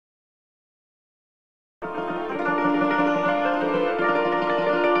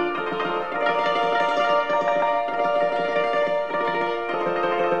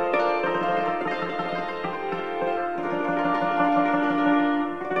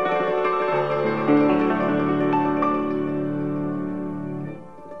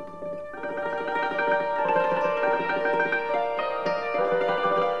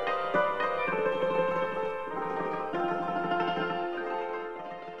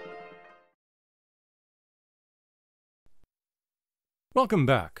Welcome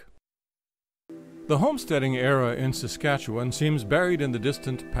back. The homesteading era in Saskatchewan seems buried in the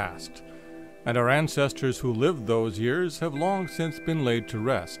distant past, and our ancestors who lived those years have long since been laid to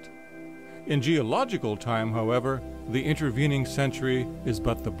rest. In geological time, however, the intervening century is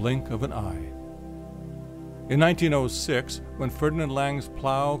but the blink of an eye. In 1906, when Ferdinand Lang's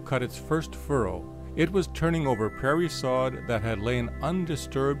plow cut its first furrow, it was turning over prairie sod that had lain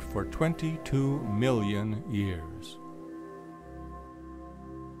undisturbed for 22 million years.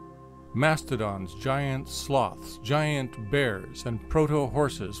 Mastodons, giant sloths, giant bears, and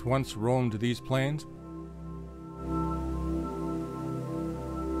proto-horses once roamed these plains.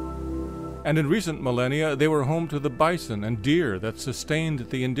 And in recent millennia, they were home to the bison and deer that sustained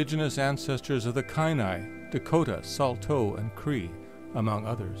the indigenous ancestors of the Kainai, Dakota, Saulteaux, and Cree, among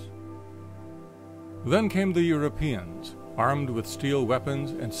others. Then came the Europeans, armed with steel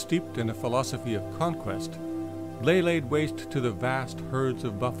weapons and steeped in a philosophy of conquest. They laid waste to the vast herds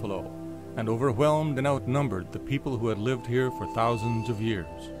of buffalo, and overwhelmed and outnumbered the people who had lived here for thousands of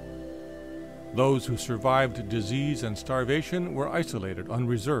years. Those who survived disease and starvation were isolated on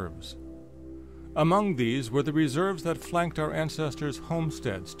reserves. Among these were the reserves that flanked our ancestors'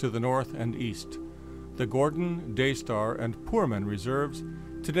 homesteads to the north and east, the Gordon, Daystar, and Poorman reserves,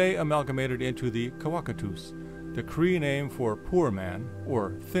 today amalgamated into the Kawakatus, the Cree name for poor man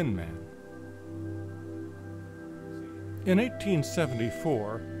or thin man. In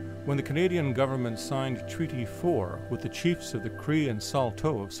 1874, when the Canadian government signed Treaty 4 with the chiefs of the Cree and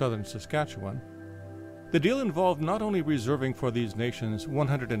Saulteaux of southern Saskatchewan, the deal involved not only reserving for these nations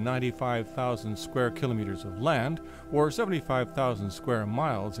 195,000 square kilometers of land, or 75,000 square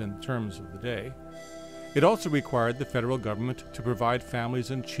miles in terms of the day, it also required the federal government to provide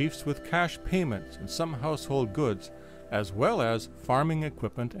families and chiefs with cash payments and some household goods, as well as farming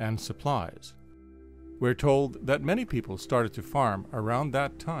equipment and supplies. We're told that many people started to farm around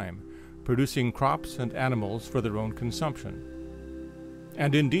that time, producing crops and animals for their own consumption.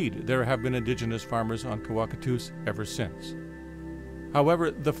 And indeed, there have been indigenous farmers on Kawakatus ever since. However,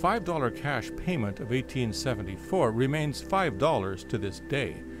 the $5 cash payment of 1874 remains $5 to this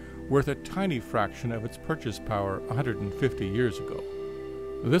day, worth a tiny fraction of its purchase power 150 years ago.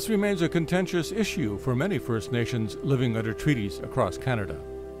 This remains a contentious issue for many First Nations living under treaties across Canada.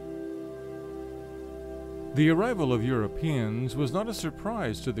 The arrival of Europeans was not a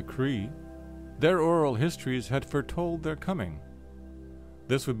surprise to the Cree. Their oral histories had foretold their coming.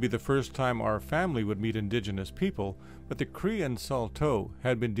 This would be the first time our family would meet indigenous people, but the Cree and Saulteaux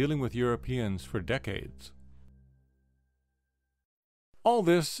had been dealing with Europeans for decades. All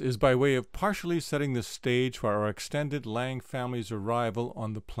this is by way of partially setting the stage for our extended Lang family's arrival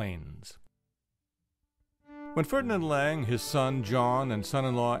on the plains. When Ferdinand Lang, his son John, and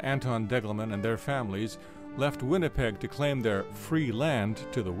son-in-law Anton Degelman and their families left Winnipeg to claim their free land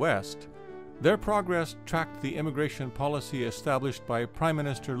to the west, their progress tracked the immigration policy established by Prime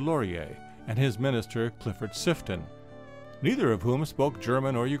Minister Laurier and his minister Clifford Sifton, neither of whom spoke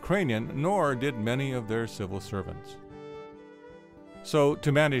German or Ukrainian, nor did many of their civil servants. So,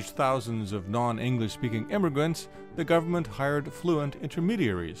 to manage thousands of non-English-speaking immigrants, the government hired fluent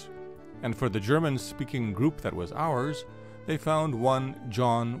intermediaries, and for the German-speaking group that was ours, they found one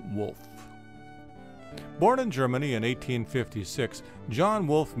John Wolfe. Born in Germany in 1856, John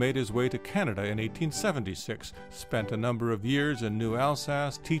Wolfe made his way to Canada in 1876, spent a number of years in New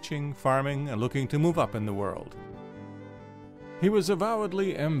Alsace teaching, farming, and looking to move up in the world. He was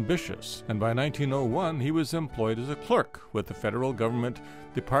avowedly ambitious, and by 1901 he was employed as a clerk with the federal government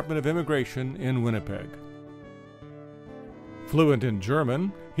Department of Immigration in Winnipeg. Fluent in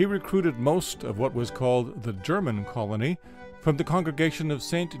German, he recruited most of what was called the German colony from the congregation of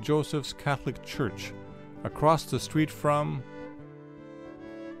St. Joseph's Catholic Church, across the street from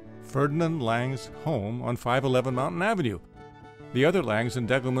Ferdinand Lang's home on 511 Mountain Avenue. The other Langs and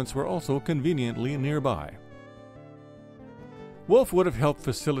Degelmans were also conveniently nearby. Wolfe would have helped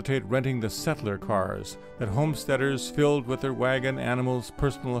facilitate renting the settler cars that homesteaders filled with their wagon, animals,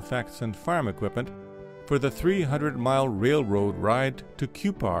 personal effects, and farm equipment for the 300-mile railroad ride to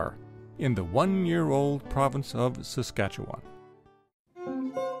Cupar in the one-year-old province of Saskatchewan.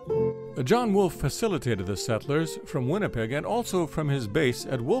 John Wolfe facilitated the settlers from Winnipeg and also from his base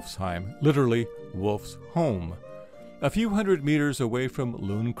at Wolfsheim, literally Wolfe's home, a few hundred meters away from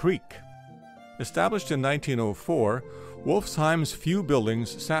Loon Creek. Established in 1904, Wolfsheim's few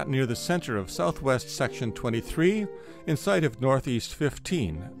buildings sat near the center of Southwest Section 23 in sight of Northeast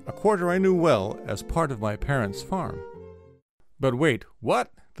 15, a quarter I knew well as part of my parents' farm. But wait,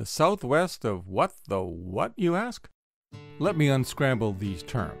 what? The southwest of what, you ask? Let me unscramble these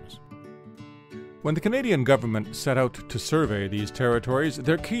terms. When the Canadian government set out to survey these territories,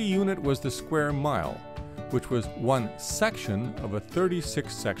 their key unit was the square mile, which was one section of a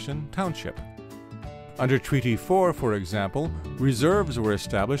 36-section township. Under Treaty 4, for example, reserves were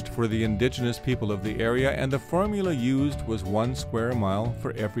established for the indigenous people of the area, and the formula used was 1 square mile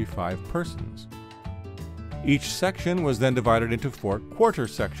for every 5 persons. Each section was then divided into 4 quarter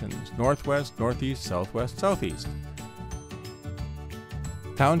sections: northwest, northeast, southwest, southeast.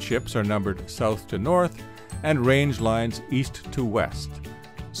 Townships are numbered south to north and range lines east to west.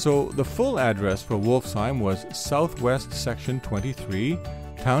 So the full address for Wolfsheim was Southwest Section 23,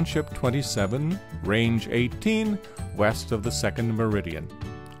 Township 27, Range 18, west of the 2nd Meridian.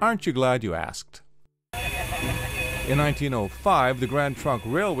 Aren't you glad you asked? In 1905, the Grand Trunk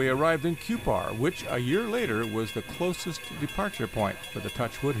Railway arrived in Cupar, which a year later was the closest departure point for the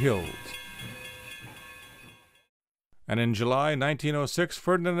Touchwood Hills. And in July 1906,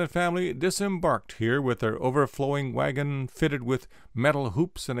 Ferdinand and family disembarked here with their overflowing wagon fitted with metal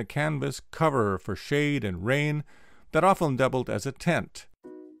hoops and a canvas cover for shade and rain that often doubled as a tent.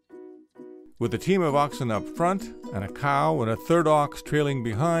 With a team of oxen up front and a cow and a third ox trailing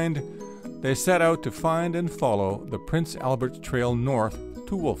behind, they set out to find and follow the Prince Albert Trail north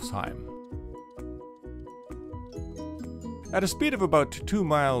to Wolfsheim. At a speed of about 2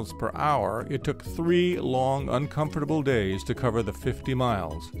 miles per hour, it took 3 long, uncomfortable days to cover the 50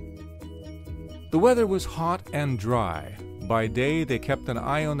 miles. The weather was hot and dry. By day, they kept an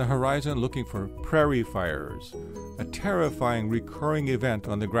eye on the horizon looking for prairie fires, a terrifying recurring event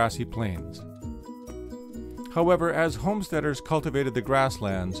on the grassy plains. However, as homesteaders cultivated the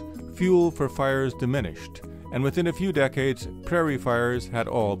grasslands, fuel for fires diminished, and within a few decades, prairie fires had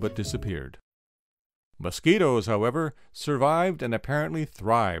all but disappeared. Mosquitoes, however, survived and apparently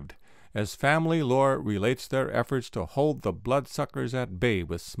thrived, as family lore relates their efforts to hold the bloodsuckers at bay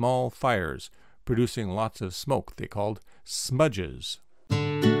with small fires, producing lots of smoke they called smudges.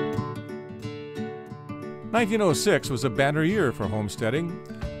 1906 was a banner year for homesteading.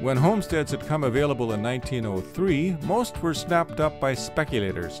 When homesteads had come available in 1903, most were snapped up by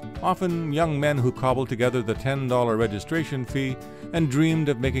speculators, often young men who cobbled together the $10 registration fee and dreamed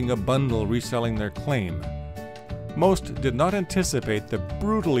of making a bundle reselling their claim. Most did not anticipate the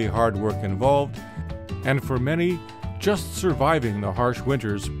brutally hard work involved, and for many, just surviving the harsh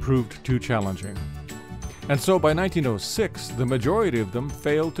winters proved too challenging. And so by 1906, the majority of them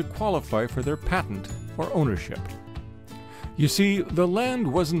failed to qualify for their patent or ownership. You see, the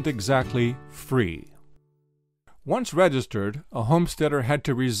land wasn't exactly free. Once registered, a homesteader had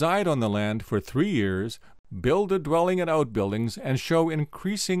to reside on the land for 3 years, build a dwelling and outbuildings, and show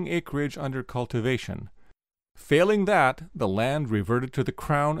increasing acreage under cultivation. Failing that, the land reverted to the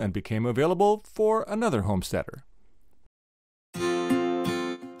Crown and became available for another homesteader.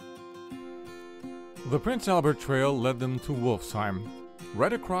 The Prince Albert Trail led them to Wolfsheim,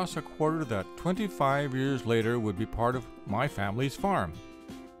 right across a quarter that 25 years later would be part of my family's farm.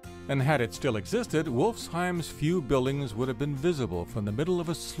 And had it still existed, Wolfsheim's few buildings would have been visible from the middle of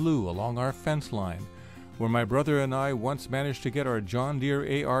a slough along our fence line, where my brother and I once managed to get our John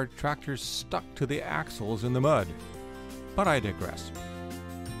Deere AR tractor stuck to the axles in the mud. But I digress.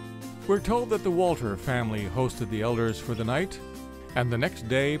 We're told that the Walter family hosted the elders for the night, and the next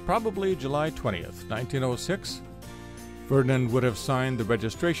day, probably July 20th, 1906, Ferdinand would have signed the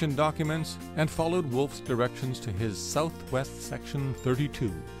registration documents and followed Wolf's directions to his Southwest Section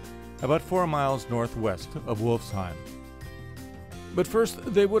 32, about 4 miles northwest of Wolfsheim. But first,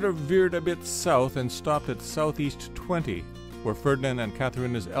 they would have veered a bit south and stopped at Southeast 20, where Ferdinand and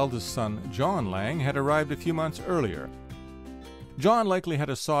Catharina's eldest son, John Lang, had arrived a few months earlier. John likely had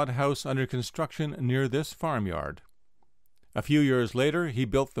a sod house under construction near this farmyard. A few years later, he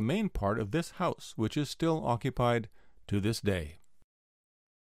built the main part of this house, which is still occupied to this day.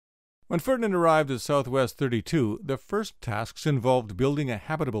 When Ferdinand arrived at Southwest 32, the first tasks involved building a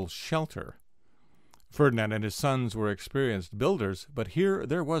habitable shelter. Ferdinand and his sons were experienced builders, but here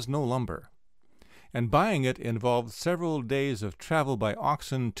there was no lumber. And buying it involved several days of travel by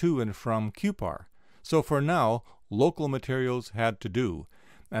oxen to and from Cupar. So for now, local materials had to do,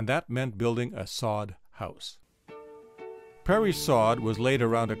 and that meant building a sod house. Prairie sod was laid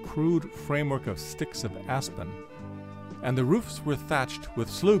around a crude framework of sticks of aspen, and the roofs were thatched with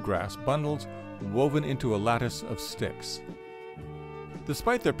slewgrass bundles woven into a lattice of sticks.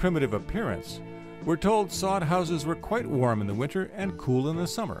 Despite their primitive appearance, we're told sod houses were quite warm in the winter and cool in the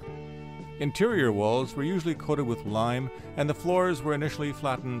summer. Interior walls were usually coated with lime, and the floors were initially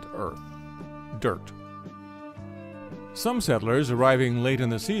flattened dirt. Some settlers, arriving late in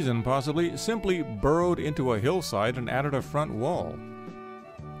the season possibly, simply burrowed into a hillside and added a front wall.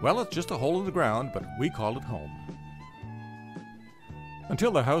 Well, it's just a hole in the ground, but we call it home.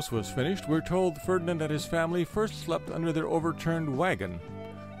 Until the house was finished, we're told Ferdinand and his family first slept under their overturned wagon,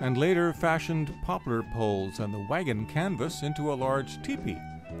 and later fashioned poplar poles and the wagon canvas into a large teepee,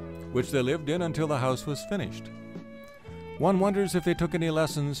 which they lived in until the house was finished. One wonders if they took any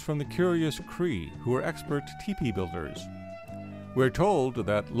lessons from the curious Cree, who were expert teepee builders. We're told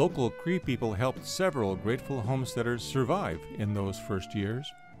that local Cree people helped several grateful homesteaders survive in those first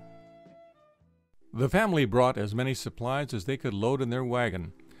years. The family brought as many supplies as they could load in their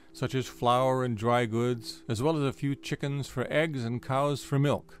wagon, such as flour and dry goods, as well as a few chickens for eggs and cows for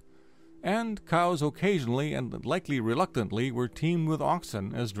milk. And cows occasionally, and likely reluctantly, were teamed with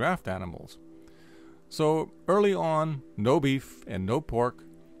oxen as draft animals. So early on, no beef and no pork.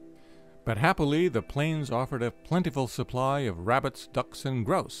 But happily, the plains offered a plentiful supply of rabbits, ducks, and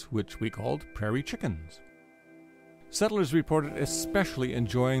grouse, which we called prairie chickens. Settlers reported especially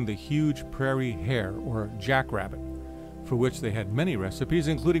enjoying the huge prairie hare, or jackrabbit, for which they had many recipes,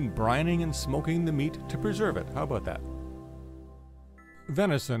 including brining and smoking the meat to preserve it. How about that?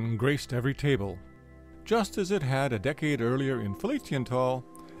 Venison graced every table, just as it had a decade earlier in Felicienthal,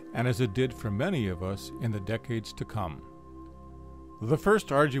 and as it did for many of us in the decades to come. The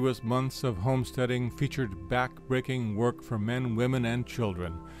first arduous months of homesteading featured back-breaking work for men, women, and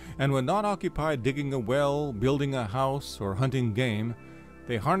children, and when not occupied digging a well, building a house, or hunting game,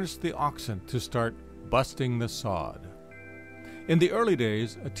 they harnessed the oxen to start busting the sod. In the early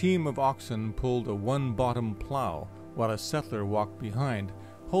days, a team of oxen pulled a one-bottom plow, while a settler walked behind,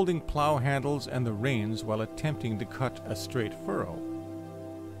 holding plow handles and the reins while attempting to cut a straight furrow.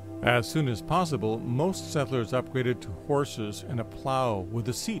 As soon as possible, most settlers upgraded to horses and a plow with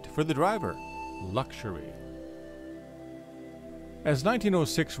a seat for the driver. Luxury. As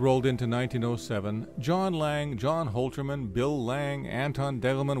 1906 rolled into 1907, John Lang, John Holterman, Bill Lang, Anton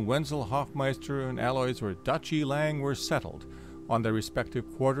Degelman, Wenzel Hofmeister, and Alois or Dutchy Lang were settled on their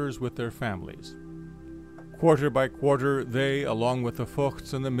respective quarters with their families. Quarter by quarter, they, along with the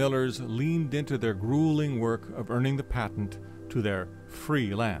Vogts and the Millers, leaned into their grueling work of earning the patent to their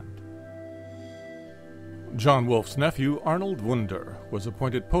free land. John Wolfe's nephew, Arnold Wunder, was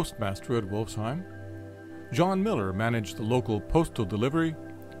appointed postmaster at Wolfsheim. John Miller managed the local postal delivery,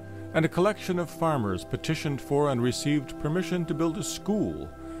 and a collection of farmers petitioned for and received permission to build a school,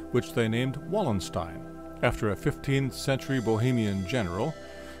 which they named Wallenstein, after a 15th century Bohemian general,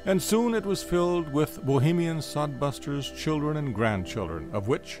 and soon it was filled with Bohemian Sodbusters, children and grandchildren, of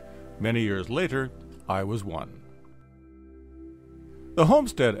which, many years later, I was one. The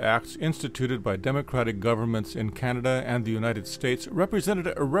Homestead Acts instituted by democratic governments in Canada and the United States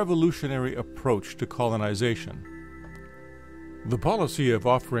represented a revolutionary approach to colonization. The policy of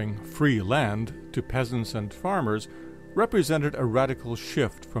offering free land to peasants and farmers represented a radical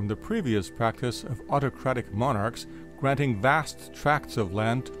shift from the previous practice of autocratic monarchs granting vast tracts of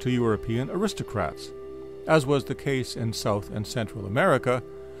land to European aristocrats, as was the case in South and Central America,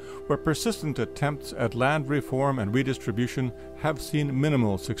 where persistent attempts at land reform and redistribution have seen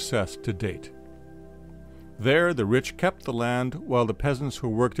minimal success to date. There, the rich kept the land while the peasants who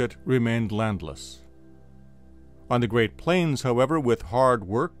worked it remained landless. On the Great Plains, however, with hard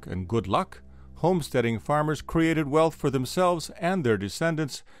work and good luck, homesteading farmers created wealth for themselves and their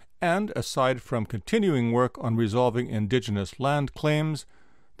descendants, and, aside from continuing work on resolving indigenous land claims,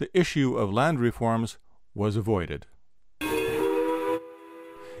 the issue of land reforms was avoided.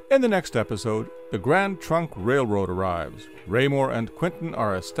 In the next episode, the Grand Trunk Railroad arrives, Raymore and Quinton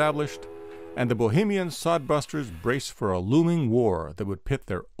are established, and the Bohemian Sodbusters brace for a looming war that would pit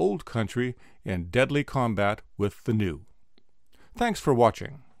their old country in deadly combat with the new. Thanks for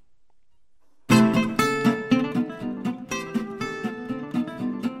watching.